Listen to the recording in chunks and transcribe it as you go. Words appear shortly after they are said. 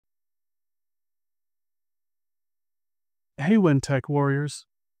Hey Weintek warriors,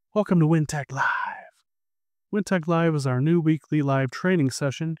 welcome to Weintek Live. Weintek Live is our new weekly live training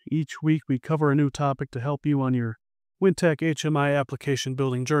session. Each week we cover a new topic to help you on your Weintek HMI application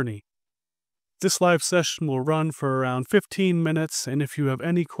building journey. This live session will run for around 15 minutes, and if you have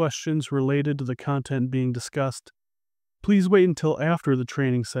any questions related to the content being discussed, please wait until after the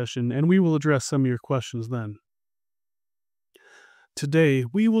training session and we will address some of your questions then. Today,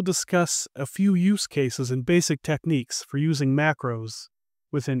 we will discuss a few use cases and basic techniques for using macros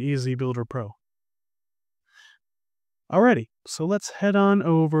within EasyBuilder Pro. Alrighty, so let's head on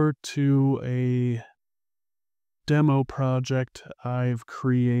over to a demo project I've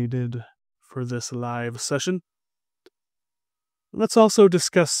created for this live session. Let's also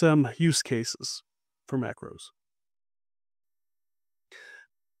discuss some use cases for macros.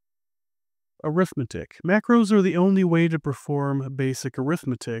 Arithmetic. Macros are the only way to perform basic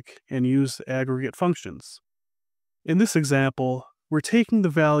arithmetic and use aggregate functions. In this example, we're taking the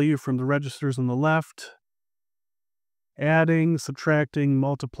value from the registers on the left, adding, subtracting,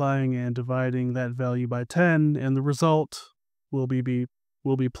 multiplying, and dividing that value by 10, and the result will be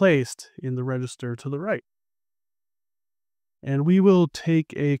placed in the register to the right. And we will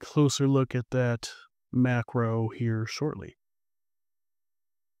take a closer look at that macro here shortly.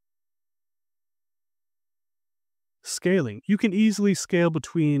 Scaling. You can easily scale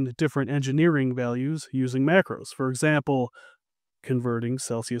between different engineering values using macros. For example, converting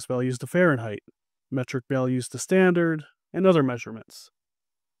Celsius values to Fahrenheit, metric values to standard, and other measurements.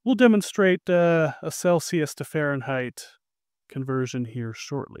 We'll demonstrate a Celsius to Fahrenheit conversion here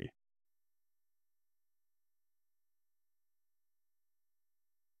shortly.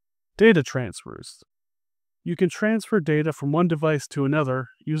 Data transfers. You can transfer data from one device to another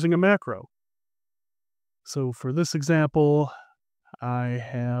using a macro. So for this example, I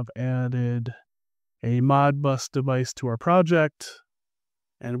have added a Modbus device to our project,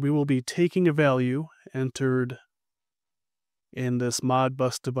 and we will be taking a value entered in this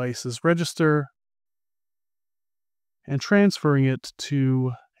Modbus device's register and transferring it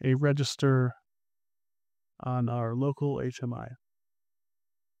to a register on our local HMI.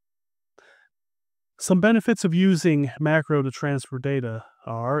 Some benefits of using macro to transfer data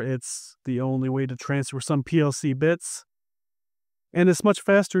are it's the only way to transfer some PLC bits, and it's much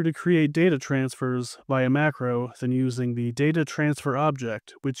faster to create data transfers via macro than using the data transfer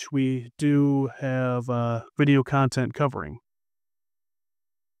object, which we do have video content covering,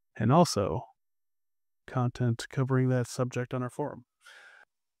 and also content covering that subject on our forum.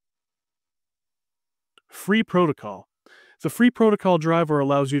 Free protocol. The free protocol driver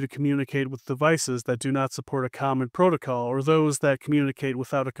allows you to communicate with devices that do not support a common protocol or those that communicate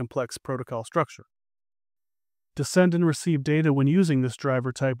without a complex protocol structure. To send and receive data when using this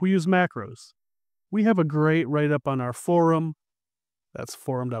driver type, we use macros. We have a great write-up on our forum. That's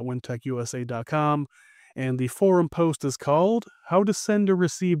forum.weintechusa.com. And the forum post is called How to Send or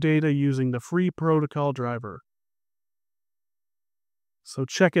Receive Data Using the Free Protocol Driver. So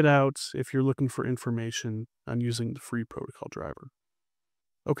check it out if you're looking for information on using the free protocol driver.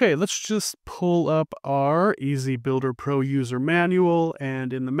 Okay, let's just pull up our EasyBuilder Pro user manual,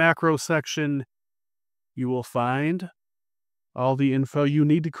 and in the macro section, you will find all the info you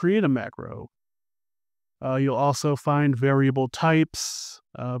need to create a macro. You'll also find variable types,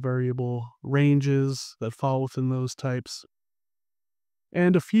 variable ranges that fall within those types,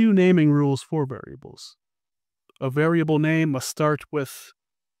 and a few naming rules for variables. A variable name must start with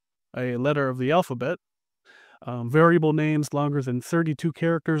a letter of the alphabet. Variable names longer than 32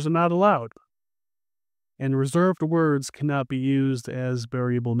 characters are not allowed. And reserved words cannot be used as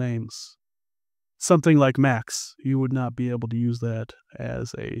variable names. Something like max, you would not be able to use that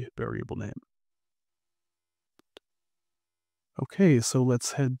as a variable name. Okay, so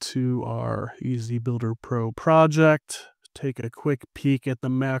let's head to our EasyBuilder Pro project. Take a quick peek at the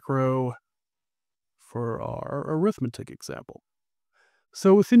macro for our arithmetic example.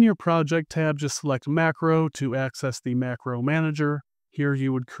 So within your project tab, just select macro to access the macro manager. Here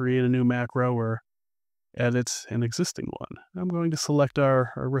you would create a new macro or edit an existing one. I'm going to select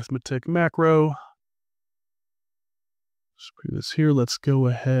our arithmetic macro. Just put this here. Let's go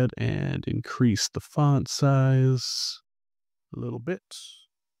ahead and increase the font size a little bit.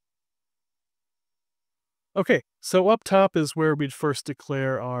 Okay, so up top is where we'd first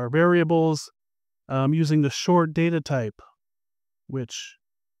declare our variables. Using the short data type, which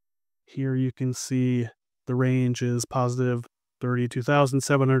here you can see the range is positive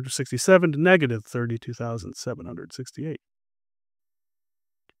 32,767 to negative 32,768.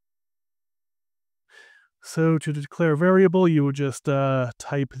 So to declare a variable, you would just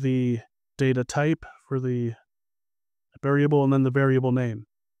type the data type for the variable and then the variable name.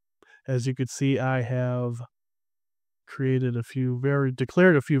 As you can see, I have created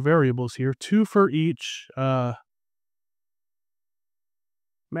declared a few variables here, 2 for each math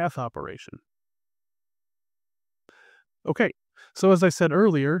operation. Okay, so as I said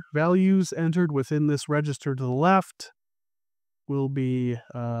earlier, values entered within this register to the left will be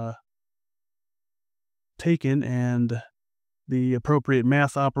taken, and the appropriate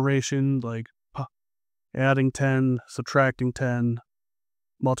math operation, like adding 10, subtracting 10,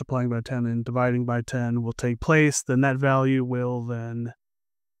 multiplying by 10, and dividing by 10 will take place. Then that value will then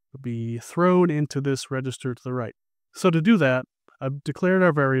be thrown into this register to the right. So to do that, I've declared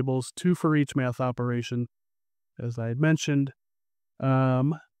our variables, 2 for each math operation, as I had mentioned.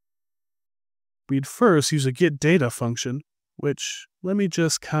 We'd first use a getData function, which, let me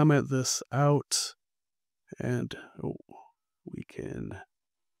just comment this out, and we can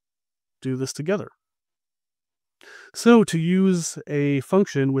do this together. So to use a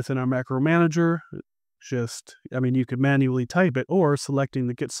function within our macro manager, you could manually type it, or selecting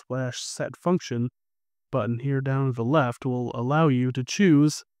the get/set function button here down to the left will allow you to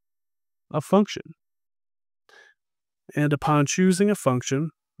choose a function. And upon choosing a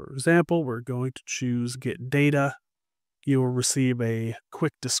function, for example, we're going to choose getData. You will receive a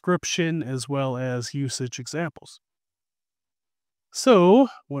quick description as well as usage examples. So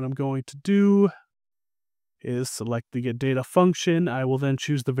what I'm going to do is select the getData function. I will then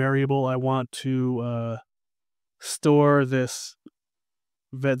choose the variable I want to store the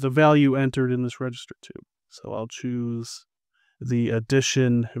value entered in this register to. So I'll choose the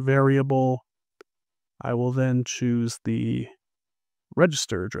addition variable. I will then choose the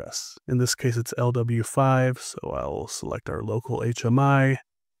register address. In this case, it's LW5, so I'll select our local HMI,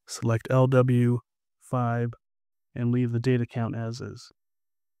 select LW5, and leave the data count as is.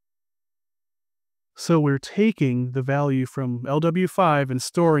 So we're taking the value from LW5 and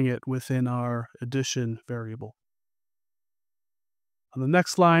storing it within our addition variable. On the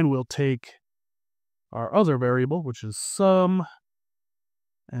next line, we'll take our other variable, which is sum,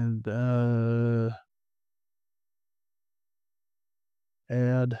 and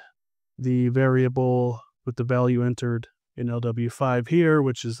add the variable with the value entered in LW5 here,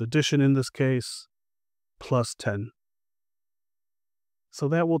 which is addition in this case, plus 10. So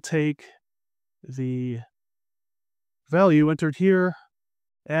that will take the value entered here,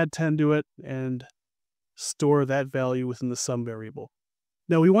 add 10 to it, and store that value within the sum variable.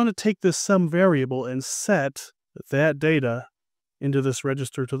 Now we want to take this sum variable and set that data into this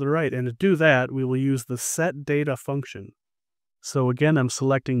register to the right. And to do that, we will use the setData function. So again, I'm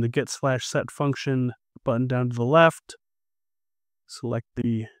selecting the get/set function button down to the left. Select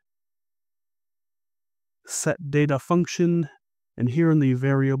the setData function. And here in the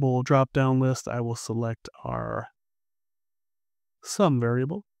variable drop-down list, I will select our sum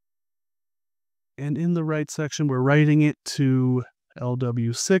variable. And in the right section, we're writing it to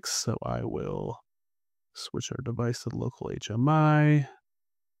LW6, so I will switch our device to the local HMI,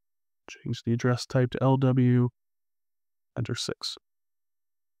 change the address type to LW, enter 6.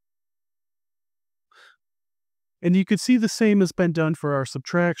 And you can see the same has been done for our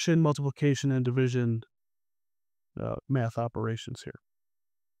subtraction, multiplication, and division math operations here.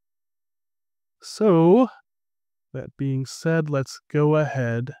 So, that being said, let's go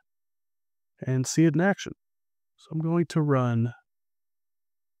ahead and see it in action. So I'm going to run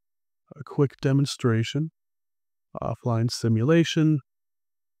a quick demonstration, offline simulation.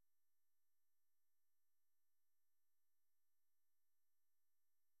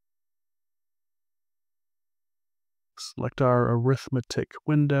 Select our arithmetic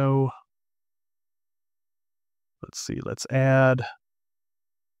window. Let's see, let's add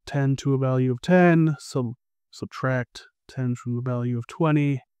 10 to a value of 10, so subtract 10 from the value of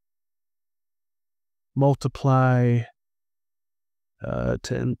 20, multiply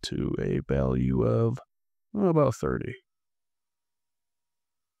 10 to a value of about 30.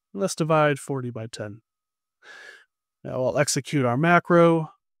 Let's divide 40 by 10. Now I'll execute our macro,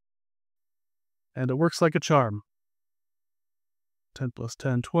 and it works like a charm. 10 plus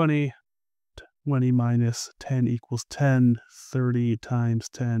 10, 20. 20 minus 10 equals 10. 30 times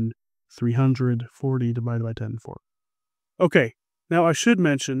 10, 300. 40 divided by 10, 4. Okay, now I should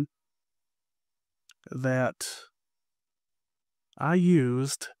mention that I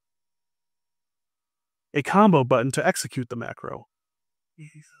used a combo button to execute the macro.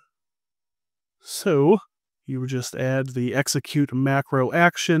 So you would just add the execute macro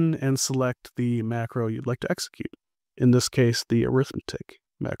action and select the macro you'd like to execute. In this case, the arithmetic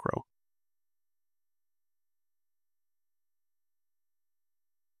macro.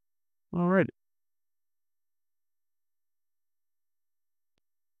 All right.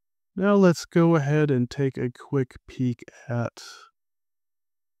 Now let's go ahead and take a quick peek at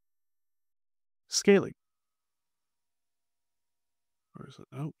scaling. Where is it?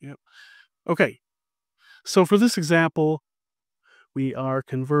 Oh, yep. Okay, so for this example, we are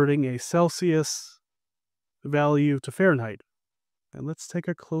converting a Celsius value to Fahrenheit. And let's take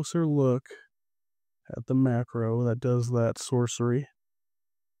a closer look at the macro that does that sorcery.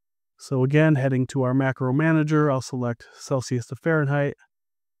 So again, heading to our macro manager, I'll select Celsius to Fahrenheit.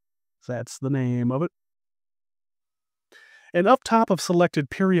 That's the name of it. And up top, I've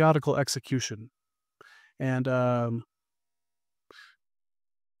selected periodical execution. And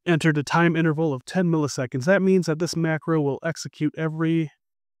entered a time interval of 10 milliseconds. That means that this macro will execute every,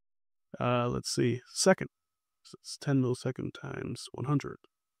 second. So it's 10 millisecond times 100.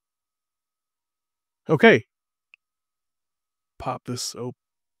 Okay. Pop this open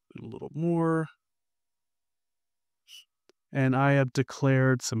a little more. And I have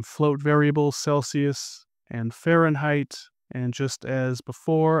declared some float variables, Celsius and Fahrenheit. And just as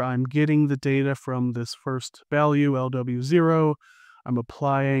before, I'm getting the data from this first value, LW0. I'm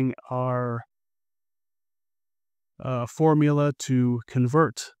applying our formula to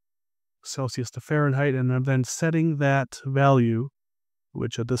convert Celsius to Fahrenheit, and I'm then setting that value,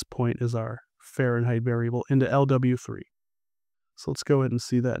 which at this point is our Fahrenheit variable, into LW3. So let's go ahead and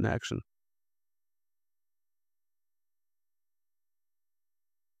see that in action.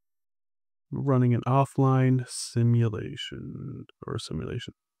 Running an offline simulation.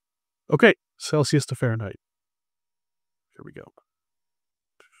 Okay, Celsius to Fahrenheit. Here we go.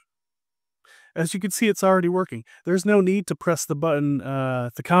 As you can see, it's already working. There's no need to press the button,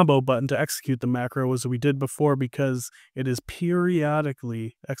 the combo button, to execute the macro as we did before, because it is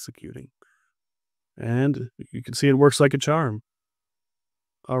periodically executing. And you can see it works like a charm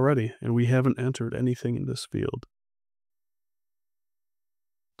already, and we haven't entered anything in this field.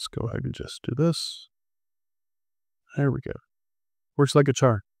 Let's go ahead and just do this. There we go. Works like a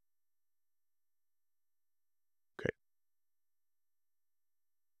charm. Okay.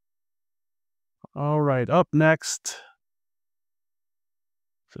 All right, up next,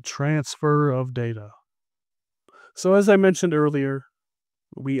 the transfer of data. So as I mentioned earlier,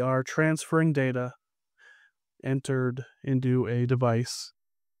 we are transferring data entered into a device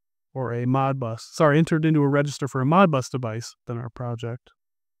or a Modbus. Sorry, entered into a register for a Modbus device in our project.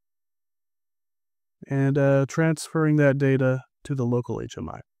 And transferring that data to the local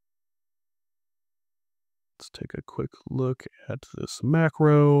HMI. Let's take a quick look at this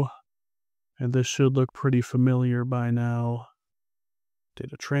macro. And this should look pretty familiar by now.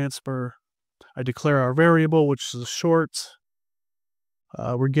 Data transfer. I declare our variable, which is a short.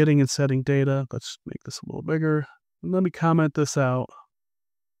 We're getting and setting data. Let's make this a little bigger. And let me comment this out.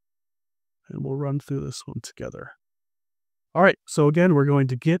 And we'll run through this one together. All right, so again, we're going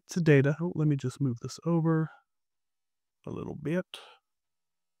to get to data. Oh, let me just move this over a little bit.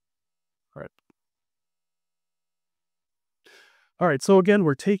 All right. All right, so again,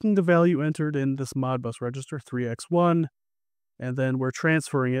 we're taking the value entered in this Modbus register, 3x1, and then we're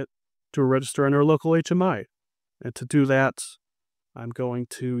transferring it to a register on our local HMI. And to do that, I'm going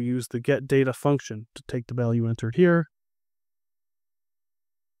to use the getData function to take the value entered here.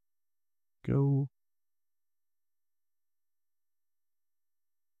 Go.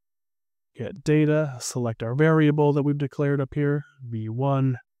 Get data, select our variable that we've declared up here,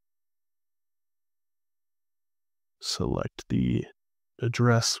 v1. Select the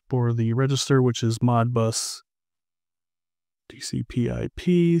address for the register, which is Modbus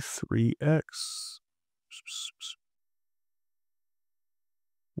TCP/IP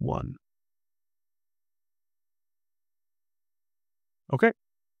 3x1. Okay.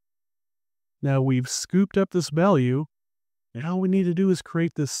 Now we've scooped up this value, and all we need to do is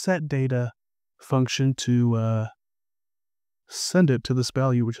create this setData function to send it to this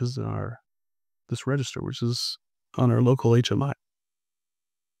value, which is in this register, which is on our local HMI.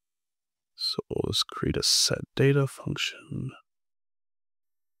 So let's create a setData function.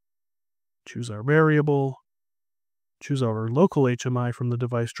 Choose our variable. Choose our local HMI from the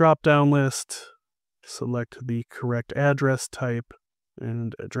device drop-down list. Select the correct address type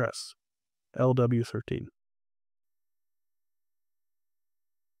and address, LW13.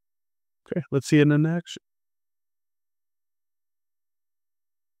 Okay, let's see it in action.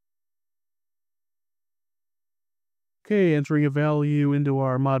 Okay, entering a value into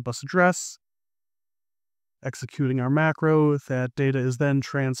our Modbus address, executing our macro. That data is then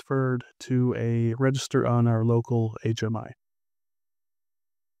transferred to a register on our local HMI.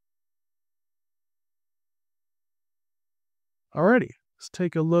 Alrighty, let's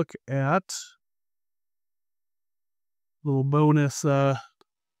take a look at a little bonus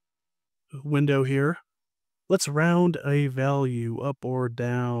window here. Let's round a value up or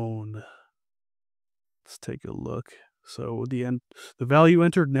down. Let's take a look. So the value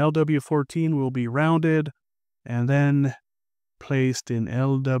entered in LW14 will be rounded and then placed in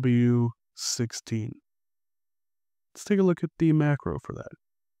LW16. Let's take a look at the macro for that.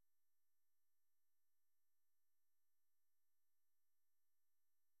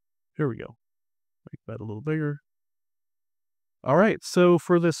 Here we go. Make that a little bigger. All right, so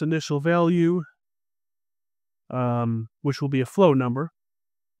for this initial value, which will be a float number,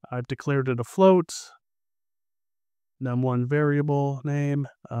 I've declared it a float, num1 variable name,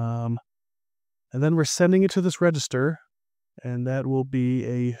 and then we're sending it to this register, and that will be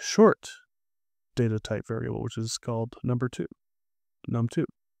a short data type variable, which is called num2.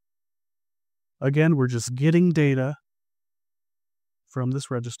 Again, we're just getting data from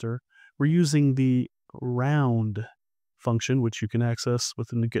this register. We're using the round function, which you can access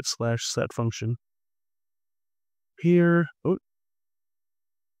within the get/set function. Here,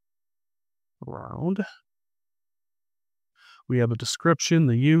 round. We have a description,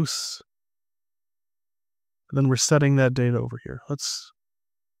 the use, and then we're setting that data over here. Let's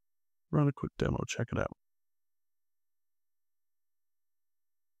run a quick demo, check it out.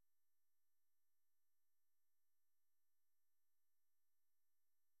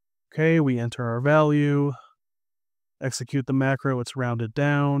 Okay, we enter our value, execute the macro, it's rounded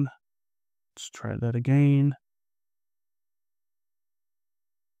down. Let's try that again.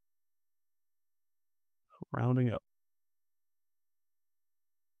 Rounding up.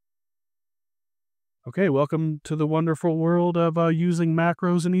 Okay, welcome to the wonderful world of using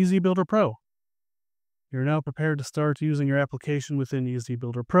macros in EasyBuilder Pro. You're now prepared to start using your application within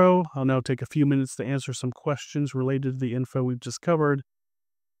EasyBuilder Pro. I'll now take a few minutes to answer some questions related to the info we've just covered.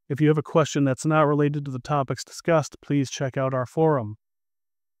 If you have a question that's not related to the topics discussed, please check out our forum.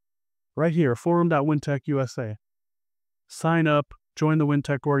 Right here, forum.weintek.USA. Sign up, join the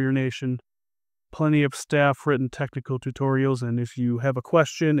Weintek Warrior Nation. Plenty of staff-written technical tutorials, and if you have a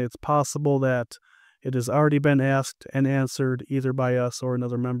question, it's possible that it has already been asked and answered either by us or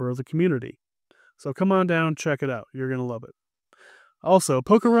another member of the community. So come on down, check it out. You're going to love it. Also,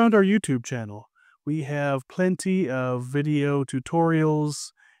 poke around our YouTube channel. We have plenty of video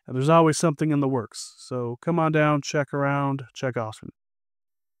tutorials, and there's always something in the works. So come on down, check around, check often.